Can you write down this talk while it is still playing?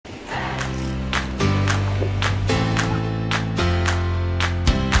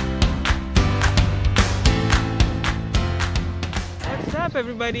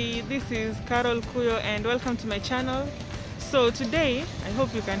everybody, this is Carol Kuyo and welcome to my channel. So today, I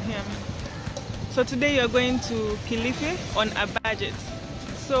hope you can hear me. So today you are going to Kilifi on a budget.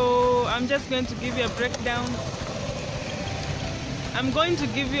 So I'm just going to give you a breakdown. I'm going to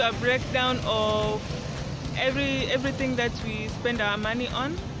give you a breakdown of everything that we spend our money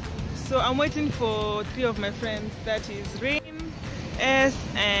on. So I'm waiting for three of my friends, that is Rain, S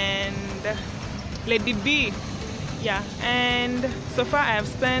and Lady B. Yeah, and so far I have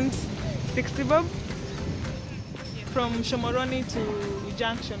spent 60 bob from Shomoroni to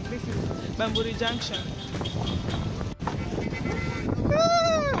Junction. This is Bamburi Junction.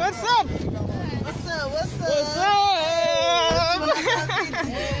 What's up? What's up? What's up? What's up?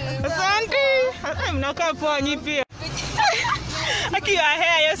 Asante. I'm not going for any beer. Aki, your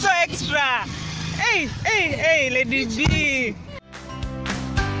hair, you're so extra. Hey, Lady B.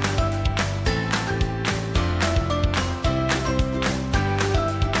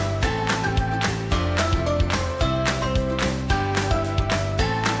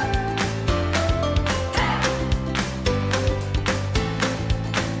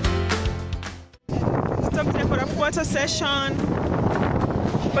 For a photo session.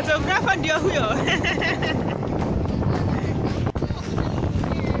 Photographer ndio huyo.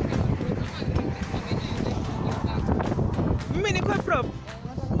 Mimi niko prop.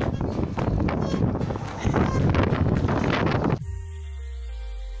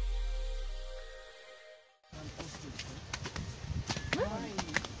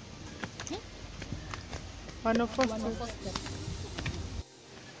 One of us.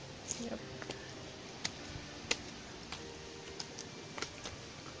 Yep.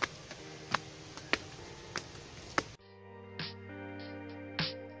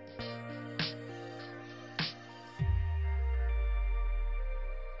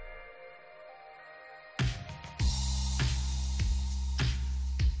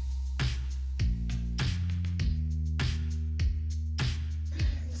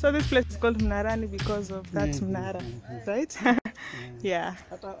 So this place is called Mnarani because of that Mnara, right? Yeah.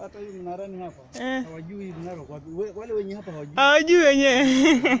 Hata hii Mnarani hapa. Hawajui Mnara kwa wale wenye hapa hawajui. Hawajui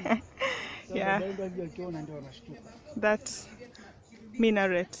wenyewe. Yeah. That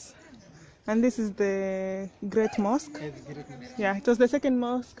minaret. And this is the Great Mosque. Yeah, it was the second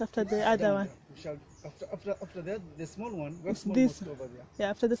mosque after the other one. After that, the small one, it's this over there.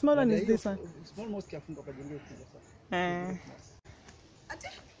 Yeah, after the small one is this one. Small mosque yafunga kwa jengo kubwa.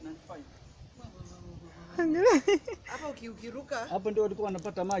 Hapa ukiruka hapo ndio walikuwa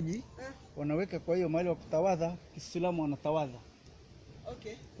wanapata maji wanaweka kwa hiyo mahali wa kutawadha Kiislamu wanatawadha.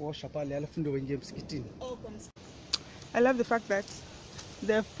 Okay. Kuosha pale alafu ndio waingie msikitini. I love the fact that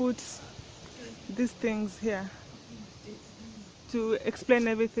they have put these things here to explain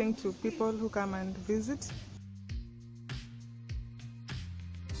everything to people who come and visit.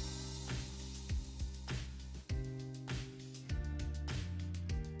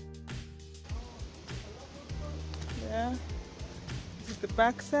 Yeah, this is the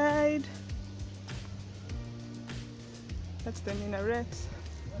back side. That's the minaret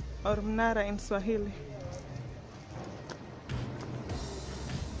or mnara in Swahili.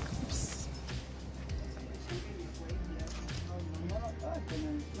 Oops.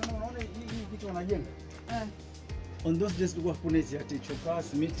 On those days tulikuwa kuna hizi ati chokaa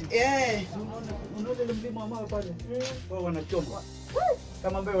simiti. Unaona ile mlima ambao pale wao wanachoma.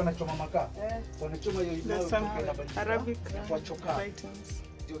 Kama ambao wanachoma makaa. Wanachoma hiyo There's some Arabic writings.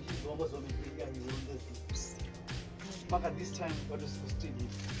 Ndio hizo ambazo wamepiga hizo. Mpaka this time bado siko still hivi.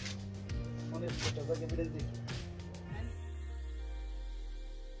 Unaona tutazame vile ziko.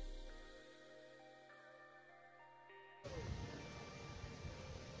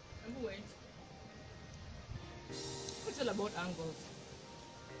 wait. What's all about angles?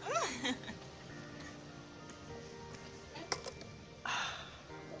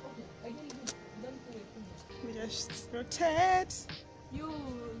 We just rotate. You.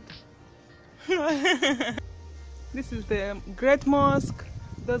 This is the Great Mosque.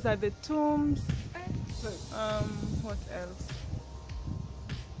 Those are the tombs. What else?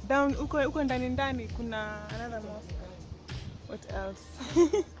 Down uko ndani kuna another mosque. What else?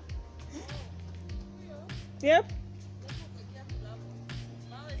 Yep.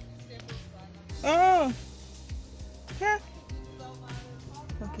 Oh. Yeah.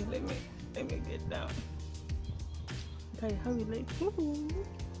 Okay, let me get down. Okay, how we like?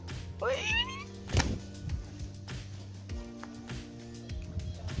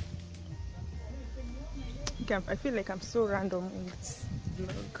 Okay, I feel like I'm so random in this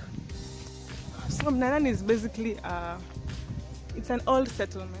vlog. So Mnarani is basically it's an old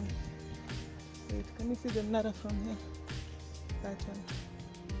settlement. Wait, can you see the Mnara from here? That one.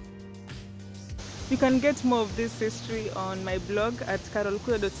 You can get more of this history on my blog at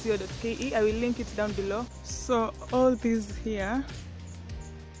carolkuya.co.ke. I will link it down below. So all these here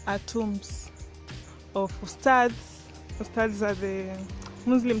are tombs of ustads. Ustads are the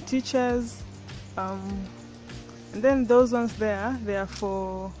Muslim teachers. And then those ones there, they are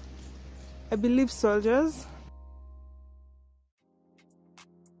for, I believe, soldiers.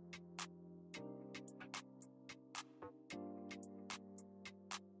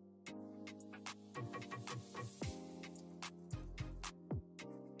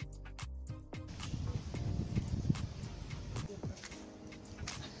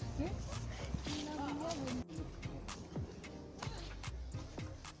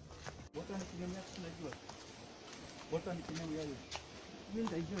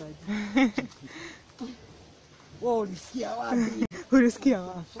 Ulisikia wapi? Ulisikia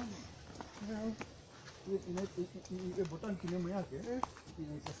wapi? Ile botani kinemo yake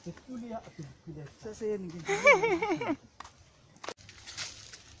inaitwa Seculia Apiculata. Sasa yeye ni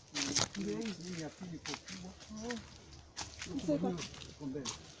ile hii ya pili kwa kubwa. Iko mbele.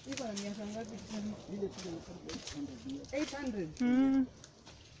 Iko na miaka ngapi tena? Ile pile ni 800.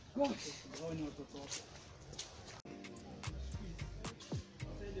 Gosh, hao ni watoto wako.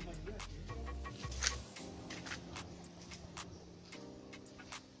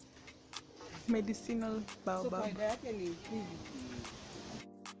 Medicinal baobab. So faida yake ni hivi.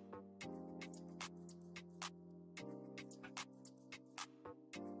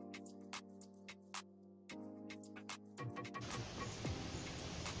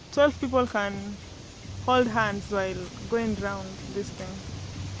 "12 people can hold hands while going round this thing."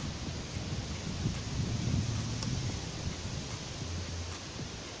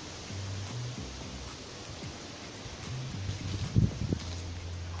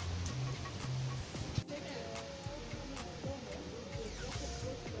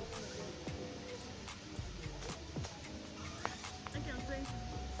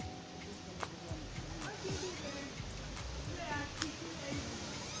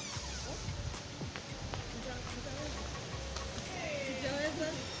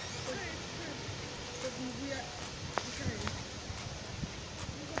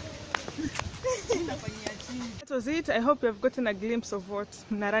 That was it. I hope you have gotten a glimpse of what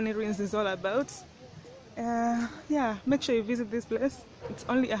Mnarani Ruins is all about. Yeah, make sure you visit this place. It's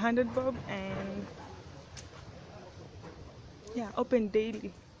only 100 bob and yeah, open daily.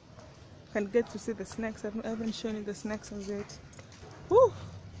 You can get to see the snakes. I haven't shown you the snakes as yet. Woo!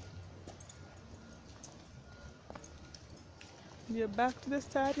 We're back to the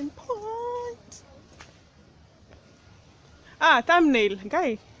starting point. Ah, thumbnail,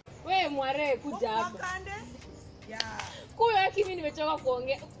 guy. Wewe mware kuja hapa. Kuyo yaki mimi nimechoka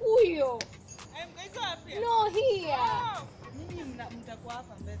kuongea. Kuyo. No here. Nyinyi mtakuwa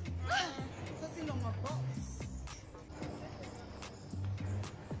hapa mbele. Sasa ndio maboss.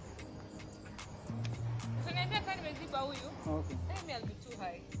 Usiniambia kama nimeziba huyu. Okay. Mimi I'll be too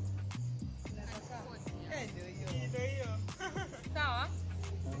high. Ndio hiyo. Sawa?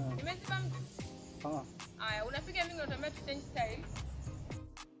 Nimeziba mtu. Ah. Aya, unapiga mimi unatumia to change style.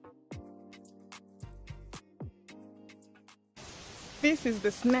 This is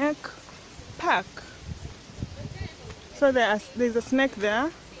the snake park. So there's a snake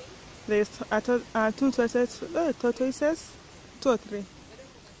there. There's two tortoises, 2 or 3.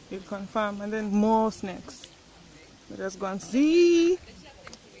 You'll confirm, and then more snakes. Let's go and see.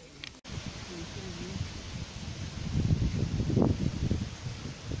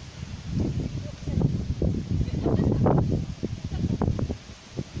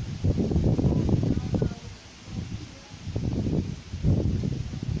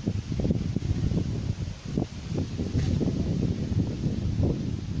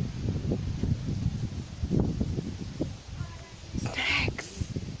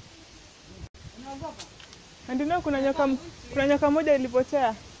 And you know, kuna nyoka moja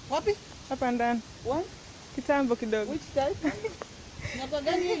ilipotea. Wapi? Hapa ndani. What? Kitambo kidogo. Which type? Nyoka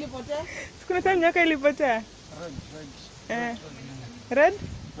gani ilipotea? Kuna time nyoka ilipotea. Red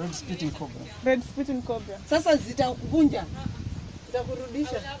Spitting cobra. Red spitting cobra. Sasa zitakuvunja.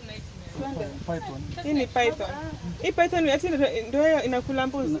 Zitakurudisha. Python. Hii ni python. Hii python ndio inakula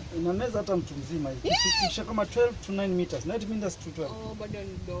mbuzi. Inameza hata mtu mzima hivi. Kisha kama 12 to 9 meters. Not mean that's 212. Oh, bado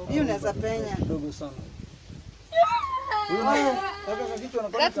ni dogo. Hiyo unaweza penya. Dogo sana.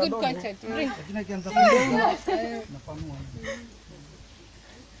 That's good content. Bring. Lakini akianza kuongea napanua.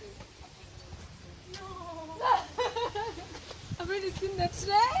 I've already seen that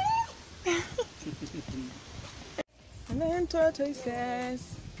tray. And then tortoises.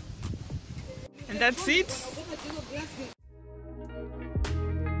 And that's it.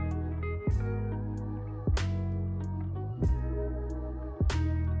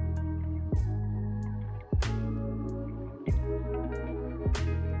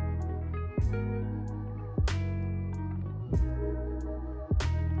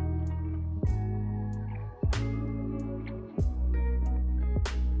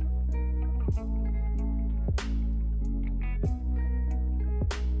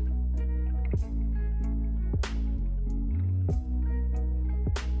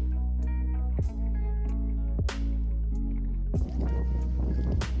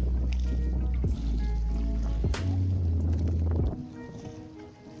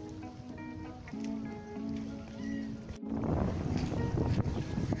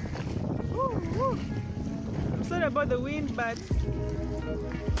 about the wind, but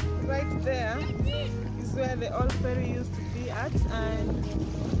right there is where the old ferry used to be at, and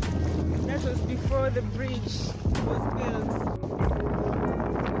that was before the bridge was built.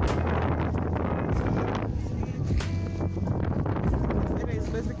 It is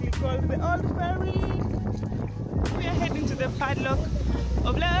basically called the old ferry. We are heading to the padlock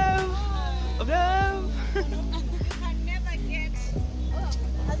of love, of love. You can never get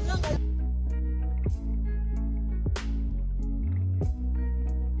as long as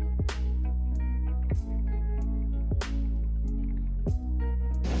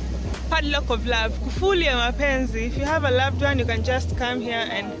Padlock of love, kufuli ya mapenzi. If you have a loved one, you can just come here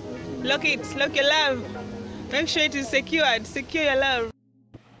and lock it, lock your love. Make sure it is secured, secure your love.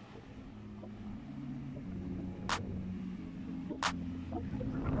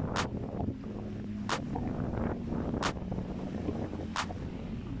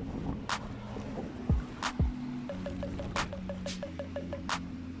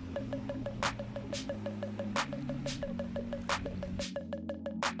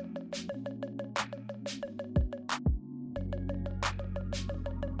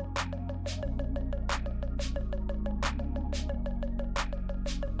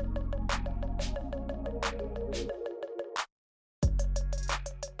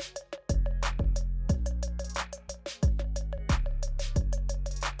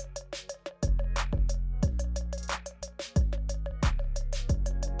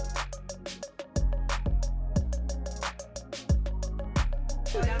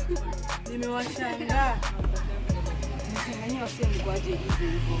 nimewashangaa. Msanganyiko sio mkwaje hivi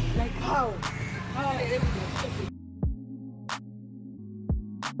hivyo. Like how?